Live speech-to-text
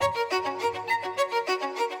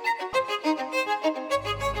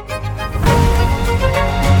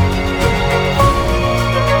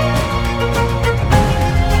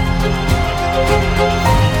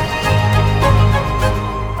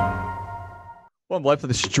Well, I'm live.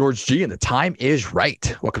 This is George G, and the time is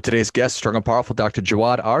right. Welcome to today's guest, strong and powerful Dr.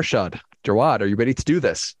 Jawad Arshad. Jawad, are you ready to do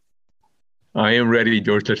this? I am ready,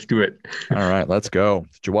 George. Let's do it. All right, let's go.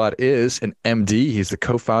 Jawad is an MD. He's the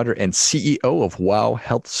co-founder and CEO of Wow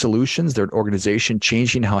Health Solutions. They're an organization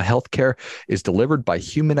changing how healthcare is delivered by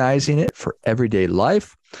humanizing it for everyday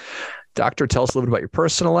life. Doctor, tell us a little bit about your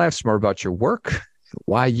personal life, some more about your work,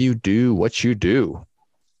 why you do what you do.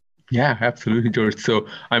 Yeah, absolutely, George. So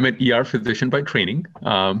I'm an ER physician by training.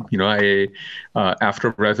 After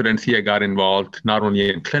residency, I got involved not only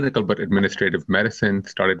in clinical, but administrative medicine,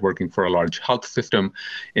 started working for a large health system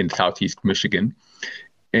in Southeast Michigan.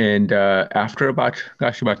 And after about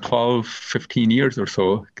 12, 15 years or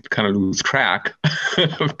so, kind of lose track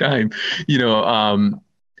of time,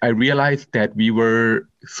 I realized that we were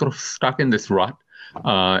sort of stuck in this rut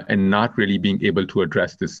and not really being able to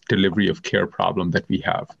address this delivery of care problem that we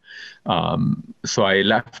have. So I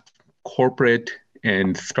left corporate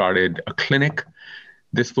and started a clinic.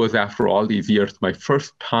 This was, after all these years, my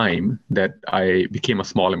first time that I became a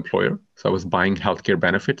small employer. So I was buying healthcare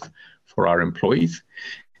benefits for our employees.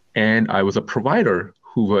 And I was a provider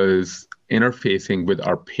who was interfacing with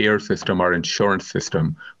our payer system, our insurance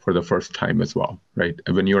system, for the first time as well, right?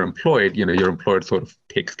 And when you're employed, your employer sort of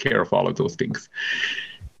takes care of all of those things.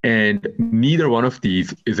 And neither one of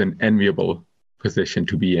these is an enviable position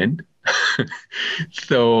to be in.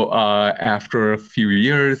 So after a few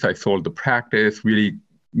years, I sold the practice, really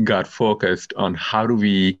got focused on how do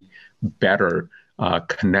we better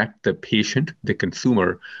connect the patient, the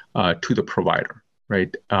consumer, to the provider.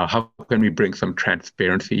 Right? How can we bring some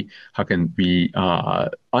transparency? How can we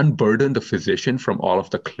unburden the physician from all of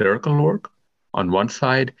the clerical work on one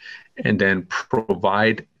side, and then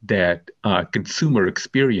provide that consumer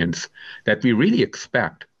experience that we really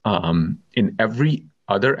expect in every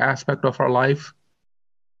other aspect of our life,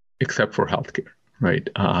 except for healthcare, right?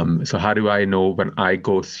 So how do I know when I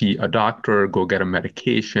go see a doctor, go get a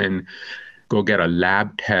medication, go get a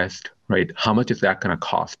lab test, right? How much is that going to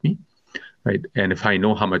cost me? Right. And if I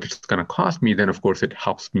know how much it's going to cost me, then of course it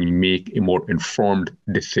helps me make a more informed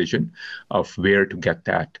decision of where to get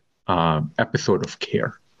that episode of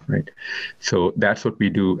care. Right. So that's what we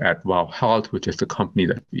do at Wow Health, which is the company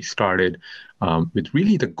that we started with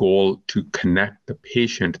really the goal to connect the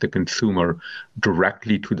patient, the consumer,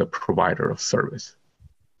 directly to the provider of service.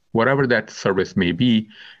 Whatever that service may be,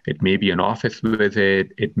 it may be an office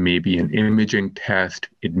visit, it may be an imaging test,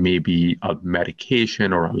 it may be a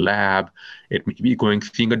medication or a lab, it may be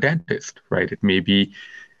seeing a dentist, right? It may be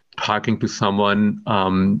talking to someone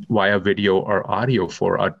via video or audio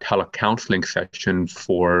for a telecounseling session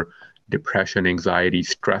for depression, anxiety,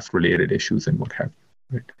 stress-related issues, and what have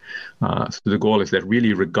you. Right? So the goal is that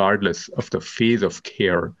really, regardless of the phase of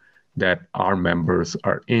care that our members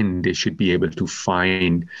are in, they should be able to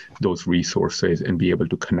find those resources and be able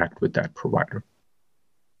to connect with that provider.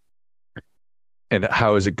 And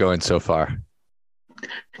how is it going so far?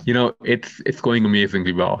 It's going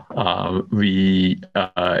amazingly well.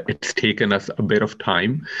 It's taken us a bit of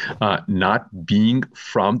time, not being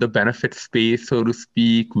from the benefit space, so to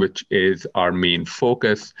speak, which is our main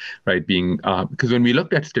focus, right? Because when we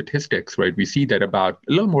looked at statistics, right, we see that about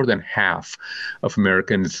a little more than half of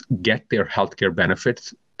Americans get their healthcare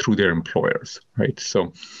benefits through their employers, right?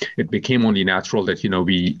 So it became only natural that,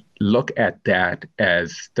 we look at that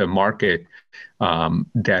as the market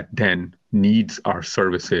that then needs our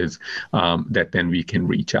services that then we can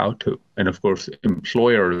reach out to. And of course,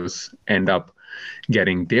 employers end up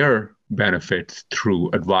getting their benefits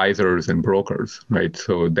through advisors and brokers, right?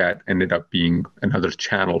 So that ended up being another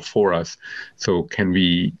channel for us. So can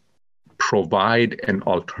we provide an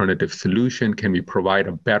alternative solution? Can we provide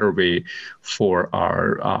a better way for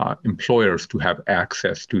our employers to have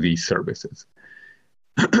access to these services?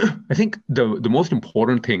 I think the most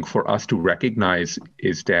important thing for us to recognize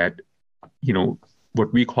is that,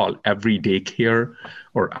 what we call everyday care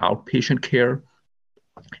or outpatient care,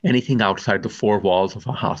 anything outside the four walls of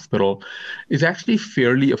a hospital, is actually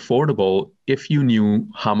fairly affordable if you knew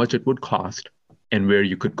how much it would cost and where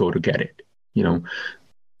you could go to get it.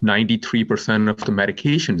 93% of the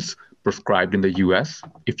medications prescribed in the US,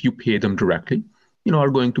 if you pay them directly, are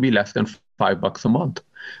going to be less than $5 a month,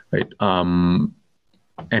 right?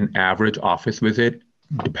 An average office visit,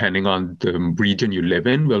 depending on the region you live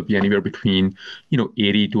in, will be anywhere between,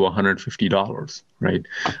 $80 to $150, right?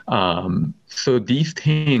 So these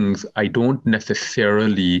things, I don't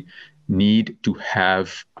necessarily need to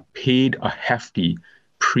have paid a hefty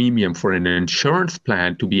premium for an insurance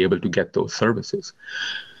plan to be able to get those services.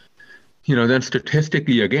 Then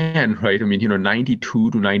statistically, again, right,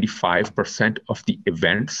 92 to 95% of the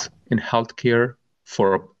events in healthcare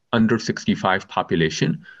for under 65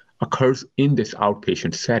 population occurs in this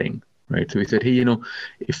outpatient setting, right? So we said, hey,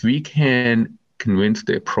 if we can convince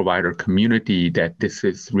the provider community that this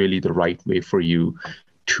is really the right way for you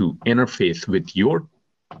to interface with your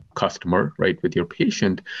customer, right, with your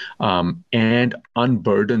patient, and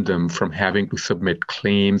unburden them from having to submit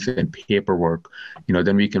claims and paperwork,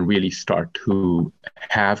 then we can really start to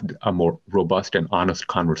have a more robust and honest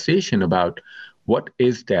conversation about what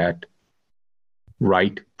is that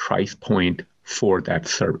right price point for that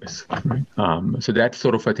service. Right? So that's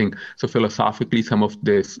sort of, I think, so philosophically, some of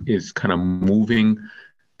this is kind of moving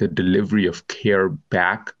the delivery of care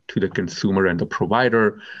back to the consumer and the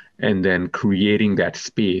provider, and then creating that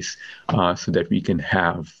space so that we can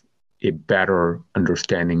have a better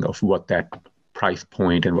understanding of what that price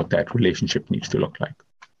point and what that relationship needs to look like.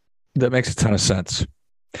 That makes a ton of sense.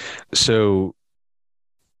 So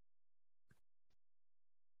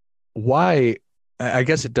why, I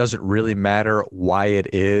guess it doesn't really matter why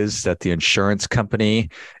it is that the insurance company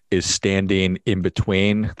is standing in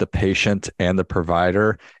between the patient and the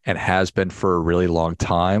provider and has been for a really long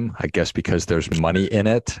time. I guess because there's money in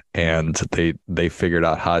it and they figured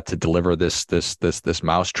out how to deliver this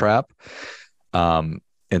mousetrap. And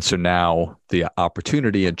so now the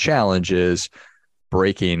opportunity and challenge is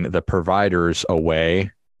breaking the providers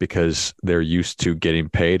away, because they're used to getting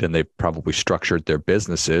paid and they've probably structured their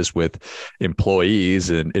businesses with employees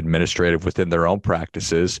and administrative within their own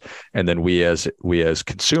practices. And then we as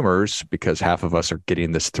consumers, because half of us are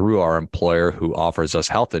getting this through our employer who offers us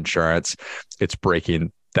health insurance, it's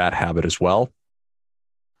breaking that habit as well.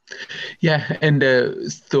 Yeah. And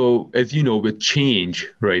so, as you know, with change,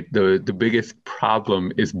 right, the biggest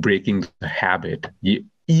problem is breaking the habit.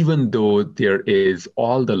 Even though there is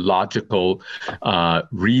all the logical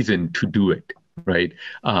reason to do it, right?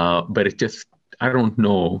 But it just, I don't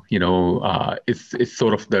know, it's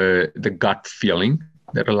sort of the gut feeling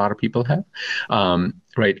that a lot of people have,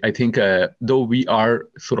 right? I think though we are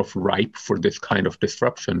sort of ripe for this kind of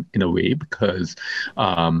disruption in a way, because,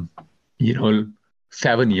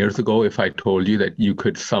 7 years ago, if I told you that you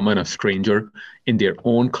could summon a stranger in their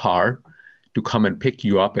own car to come and pick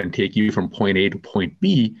you up and take you from point A to point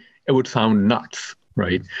B, it would sound nuts,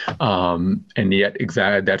 right? And yet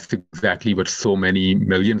that's exactly what so many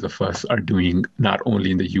millions of us are doing, not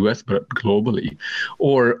only in the US, but globally.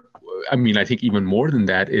 Or, I think even more than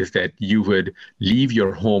that is that you would leave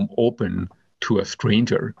your home open to a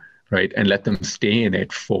stranger, right? And let them stay in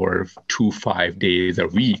it for 5 days a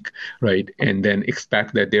week, right? And then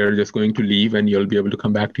expect that they're just going to leave and you'll be able to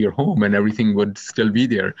come back to your home and everything would still be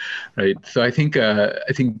there, right? So I think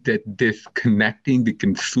that this connecting the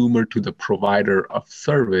consumer to the provider of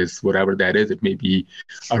service, whatever that is, it may be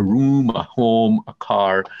a room, a home, a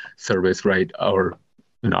car service, right? Or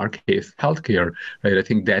in our case, healthcare, right? I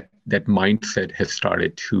think that mindset has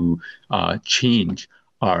started to change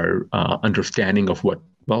our understanding of what,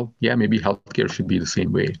 well, yeah, maybe healthcare should be the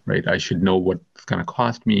same way, right? I should know what it's going to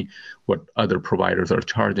cost me, what other providers are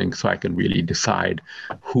charging, so I can really decide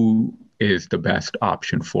who is the best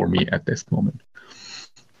option for me at this moment.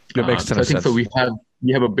 That makes sense. So I think so.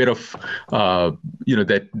 We have a bit of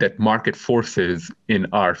that market forces in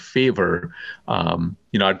our favor.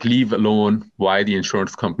 I'd leave alone why the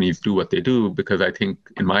insurance companies do what they do, because I think,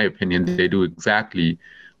 in my opinion, they do exactly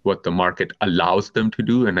what the market allows them to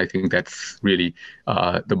do. And I think that's really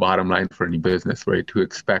the bottom line for any business, right? To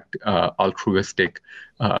expect altruistic,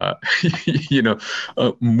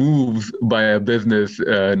 moves by a business,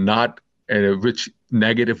 which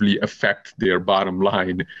negatively affect their bottom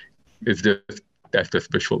line, that's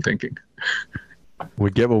just wishful thinking. We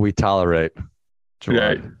get what we tolerate,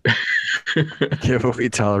 Jawad. Right. Get what we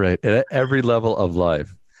tolerate at every level of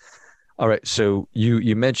life. All right. So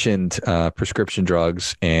you mentioned prescription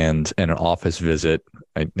drugs and an office visit.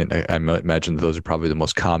 I imagine those are probably the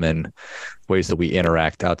most common ways that we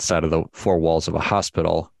interact outside of the four walls of a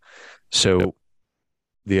hospital. So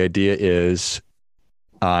the idea is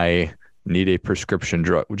I need a prescription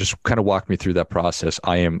drug. Just kind of walk me through that process.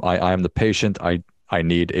 I am the patient. I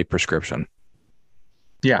need a prescription.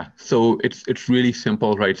 Yeah, so it's really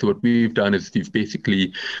simple, right? So what we've done is we've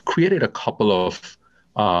basically created a couple of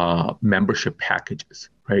membership packages,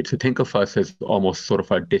 right? So think of us as almost sort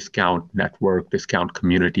of a discount network, discount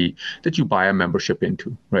community that you buy a membership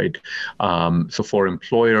into, right? So for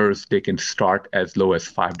employers, they can start as low as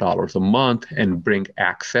 $5 a month and bring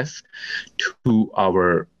access to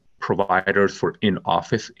our providers for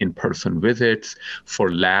in-office, in-person visits, for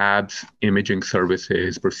labs, imaging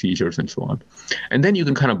services, procedures, and so on. And then you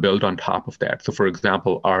can kind of build on top of that. So for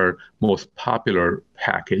example, our most popular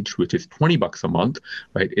package, which is $20 a month,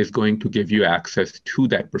 right, is going to give you access to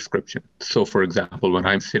that prescription. So for example, when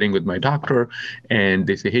I'm sitting with my doctor and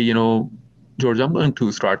they say, hey, George, I'm going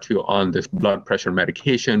to start you on this blood pressure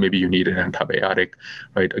medication. Maybe you need an antibiotic,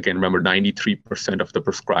 right? Again, remember, 93% of the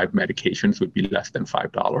prescribed medications would be less than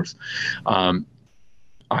 $5.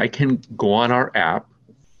 I can go on our app,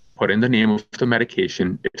 put in the name of the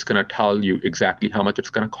medication. It's going to tell you exactly how much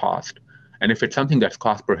it's going to cost. And if it's something that's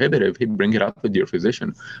cost prohibitive, hey, bring it up with your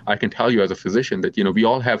physician. I can tell you as a physician that, we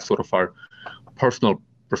all have sort of our personal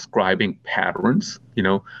prescribing patterns.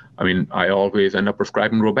 I always end up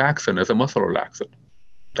prescribing Robaxin as a muscle relaxant.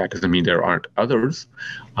 That doesn't mean there aren't others,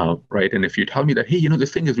 right? And if you tell me that, hey,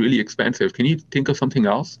 this thing is really expensive, can you think of something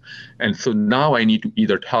else? And so now I need to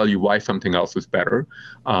either tell you why something else is better,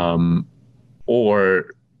 or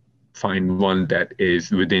find one that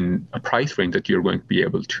is within a price range that you're going to be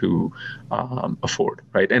able to afford,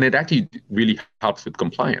 right? And it actually really helps with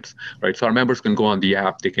compliance, right? So our members can go on the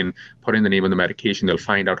app, they can put in the name of the medication, they'll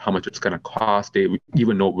find out how much it's going to cost. They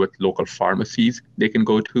even know what local pharmacies they can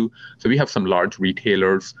go to. So we have some large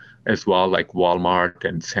retailers as well, like Walmart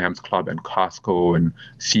and Sam's Club and Costco and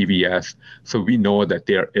CVS. So we know that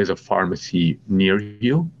there is a pharmacy near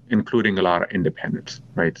you, including a lot of independents,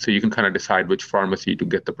 right? So you can kind of decide which pharmacy to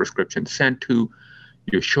get the prescription sent to.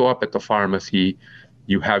 You show up at the pharmacy,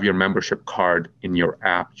 you have your membership card in your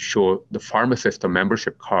app, you show the pharmacist a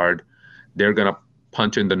membership card, they're gonna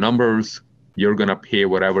punch in the numbers, you're gonna pay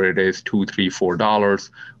whatever it is, $2, $3, $4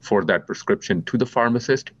 for that prescription to the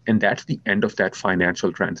pharmacist, and that's the end of that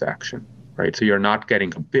financial transaction, right? So you're not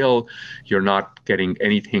getting a bill, you're not getting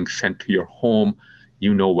anything sent to your home,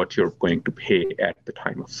 you know what you're going to pay at the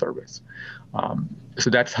time of service. So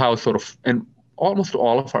that's how and almost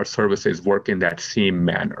all of our services work in that same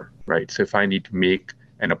manner, right? So if I need to make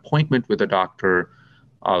an appointment with a doctor,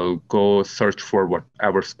 I'll go search for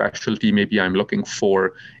whatever specialty maybe I'm looking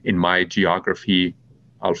for in my geography.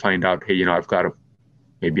 I'll find out, hey, I've got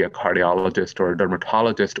maybe a cardiologist or a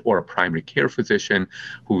dermatologist or a primary care physician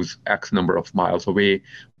who's X number of miles away.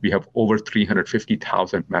 We have over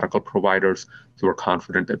 350,000 medical providers, so we're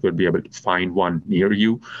confident that we'll be able to find one near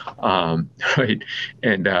you, right?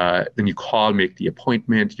 And then you call, make the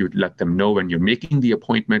appointment. You let them know when you're making the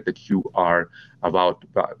appointment that you are about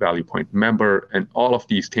Value Point member, and all of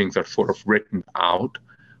these things are sort of written out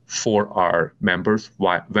for our members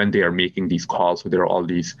when they are making these calls. So there are all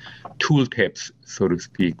these tooltips, so to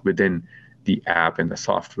speak, within the app and the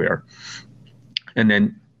software. And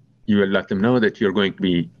then you will let them know that you're going to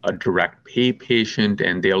be a direct pay patient,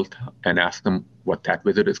 and and ask them what that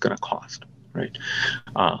visit is going to cost, right?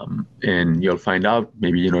 And you'll find out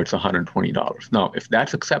maybe, it's $120. Now, if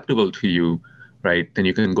that's acceptable to you, right, then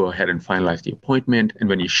you can go ahead and finalize the appointment. And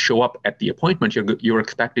when you show up at the appointment, you're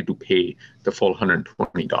expected to pay the full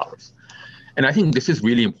 $120. And I think this is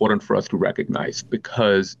really important for us to recognize,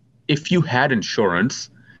 because if you had insurance,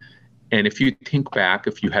 and if you think back,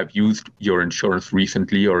 if you have used your insurance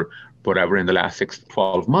recently or whatever in the last 6 to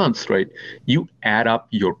 12 months, right, you add up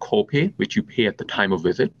your copay, which you pay at the time of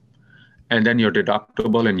visit, and then your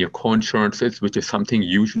deductible and your co-insurances, which is something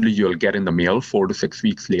usually you'll get in the mail 4 to 6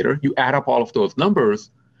 weeks later. You add up all of those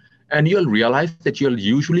numbers, and you'll realize that you'll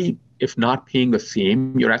usually, if not paying the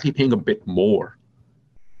same, you're actually paying a bit more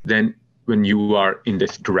than when you are in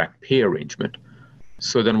this direct pay arrangement.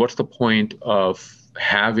 So then what's the point of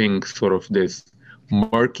having sort of this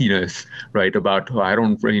murkiness, right, about, I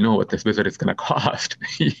don't really know what this visit is going to cost.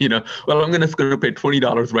 Well, I'm just going to pay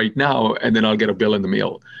 $20 right now, and then I'll get a bill in the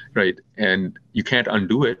mail, right? And you can't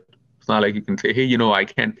undo it. It's not like you can say, hey, I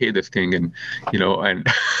can't pay this thing, and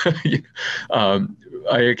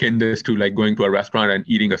I akin this to like going to a restaurant and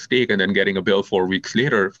eating a steak and then getting a bill 4 weeks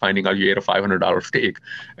later, finding out you ate a $500 steak,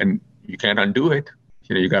 and you can't undo it.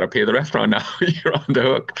 You got to pay the restaurant now. You're on the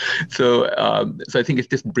hook. So I think it's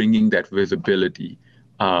just bringing that visibility,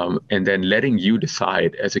 and then letting you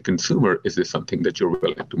decide as a consumer, is this something that you're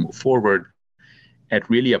willing to move forward at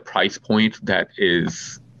really a price point that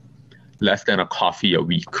is less than a coffee a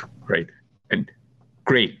week, right? And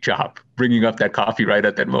great job bringing up that coffee right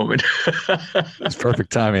at that moment. It's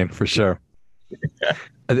perfect timing for sure. Yeah.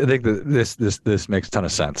 I think that this makes a ton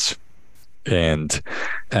of sense. And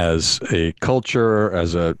as a culture,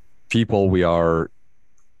 as a people, we are,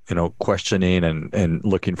 questioning and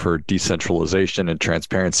looking for decentralization and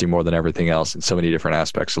transparency more than everything else in so many different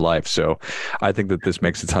aspects of life. So I think that this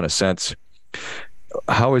makes a ton of sense.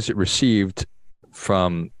 How is it received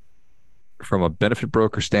from from a benefit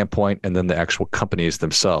broker standpoint, and then the actual companies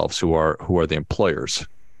themselves who are the employers.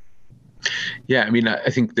 Yeah, I mean, I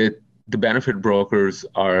think that the benefit brokers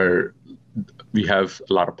are, we have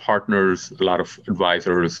a lot of partners, a lot of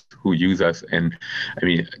advisors who use us, and I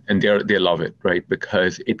mean, and they love it, right?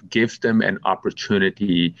 Because it gives them an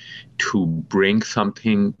opportunity to bring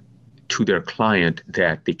something to their client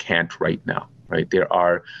that they can't right now, right? There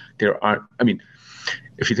are, I mean,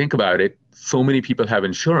 if you think about it, so many people have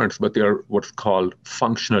insurance, but they're what's called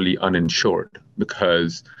functionally uninsured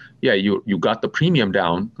because, yeah, you got the premium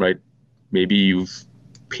down, right? Maybe you've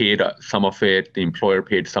paid some of it, the employer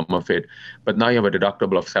paid some of it, but now you have a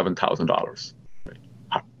deductible of $7,000.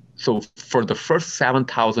 Right? So for the first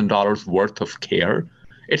 $7,000 worth of care,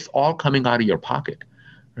 it's all coming out of your pocket,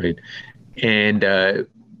 right? And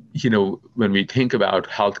when we think about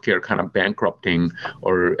healthcare kind of bankrupting,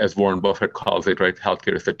 or as Warren Buffett calls it, right,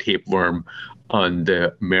 healthcare is a tapeworm on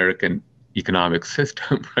the American economic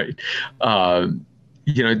system, right?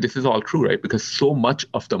 This is all true, right? Because so much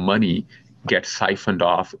of the money gets siphoned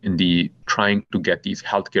off in the trying to get these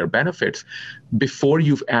healthcare benefits before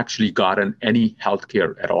you've actually gotten any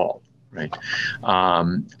healthcare at all, right?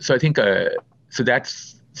 So I think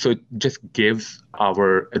so it just gives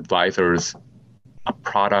our advisors a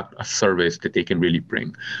product, a service that they can really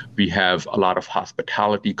bring. We have a lot of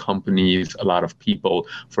hospitality companies, a lot of people,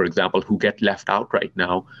 for example, who get left out right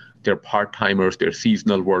now. They're part-timers, they're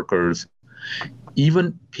seasonal workers.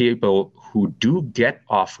 Even people who do get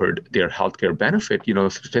offered their healthcare benefit,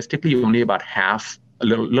 statistically only about half, a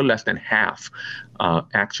little less than half,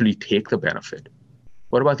 actually take the benefit.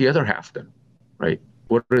 What about the other half then, right?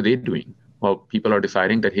 What are they doing? Well, people are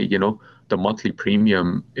deciding that, hey, the monthly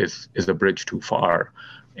premium is a bridge too far,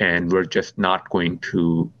 and we're just not going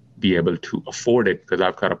to be able to afford it because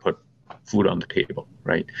I've got to put food on the table,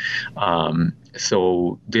 right?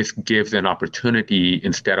 So this gives an opportunity,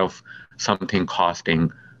 instead of something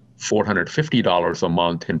costing $450 a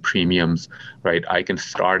month in premiums, right? I can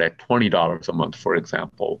start at $20 a month, for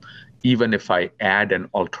example. Even if I add an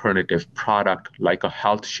alternative product like a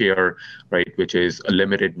health share, right, which is a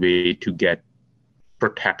limited way to get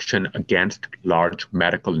protection against large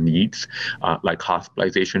medical needs, like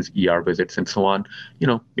hospitalizations, ER visits, and so on,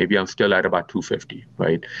 maybe I'm still at about $250,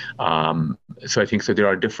 right? So I think there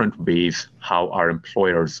are different ways how our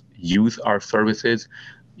employers use our services.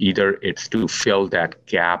 Either it's to fill that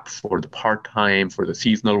gap for the part-time, for the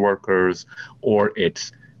seasonal workers, or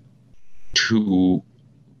it's to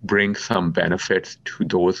bring some benefits to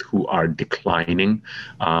those who are declining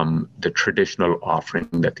the traditional offering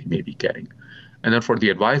that they may be getting. And then for the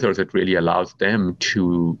advisors, it really allows them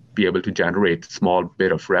to be able to generate a small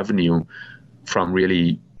bit of revenue from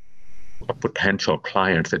really potential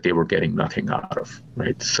clients that they were getting nothing out of,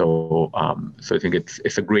 right? So I think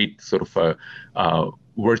it's a great sort of a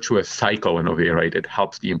virtuous cycle in a way, right? It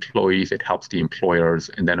helps the employees, it helps the employers,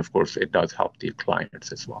 and then of course it does help the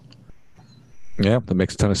clients as well. Yeah, that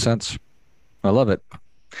makes a ton of sense. I love it.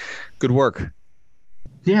 Good work.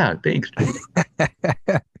 Yeah, thanks.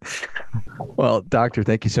 Well, Doctor,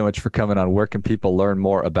 thank you so much for coming on. Where can people learn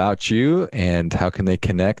more about you, and how can they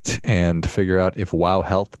connect and figure out if WOW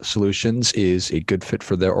Health Solutions is a good fit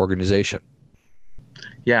for their organization?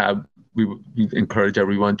 Yeah, we encourage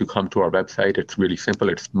everyone to come to our website. It's really simple.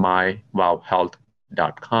 It's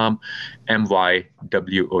mywowhealth.com,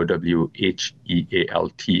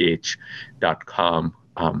 mywowhealth.com.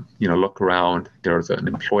 Look around. There's an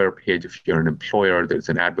employer page if you're an employer. There's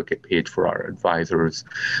an advocate page for our advisors.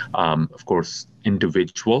 Of course,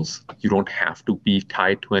 individuals, you don't have to be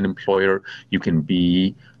tied to an employer. You can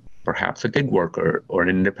be perhaps a gig worker or an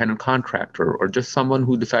independent contractor, or just someone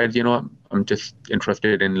who decides, I'm just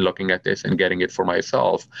interested in looking at this and getting it for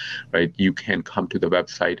myself, right? You can come to the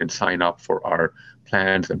website and sign up for our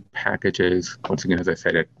plans and packages. Once again, as I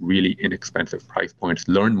said, at really inexpensive price points.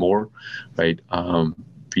 Learn more, right?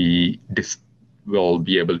 We will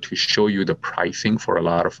be able to show you the pricing for a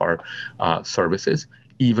lot of our services,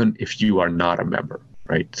 even if you are not a member,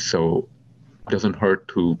 right? So it doesn't hurt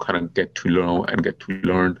to kind of get to know and get to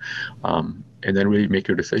learn, and then really make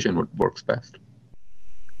your decision what works best.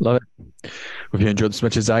 Love it. If you enjoyed this as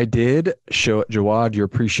much as I did, show Jawad your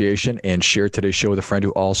appreciation and share today's show with a friend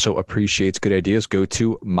who also appreciates good ideas. Go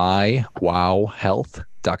to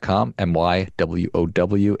mywowhealth.com,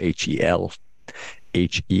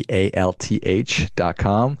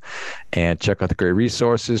 mywowhealth.com, and check out the great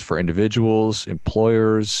resources for individuals,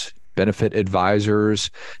 employers, benefit advisors.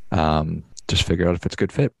 Just figure out if it's a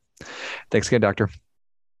good fit. Thanks again, Doctor.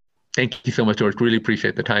 Thank you so much, George. Really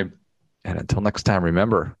appreciate the time. And until next time,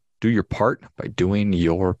 remember, do your part by doing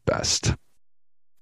your best.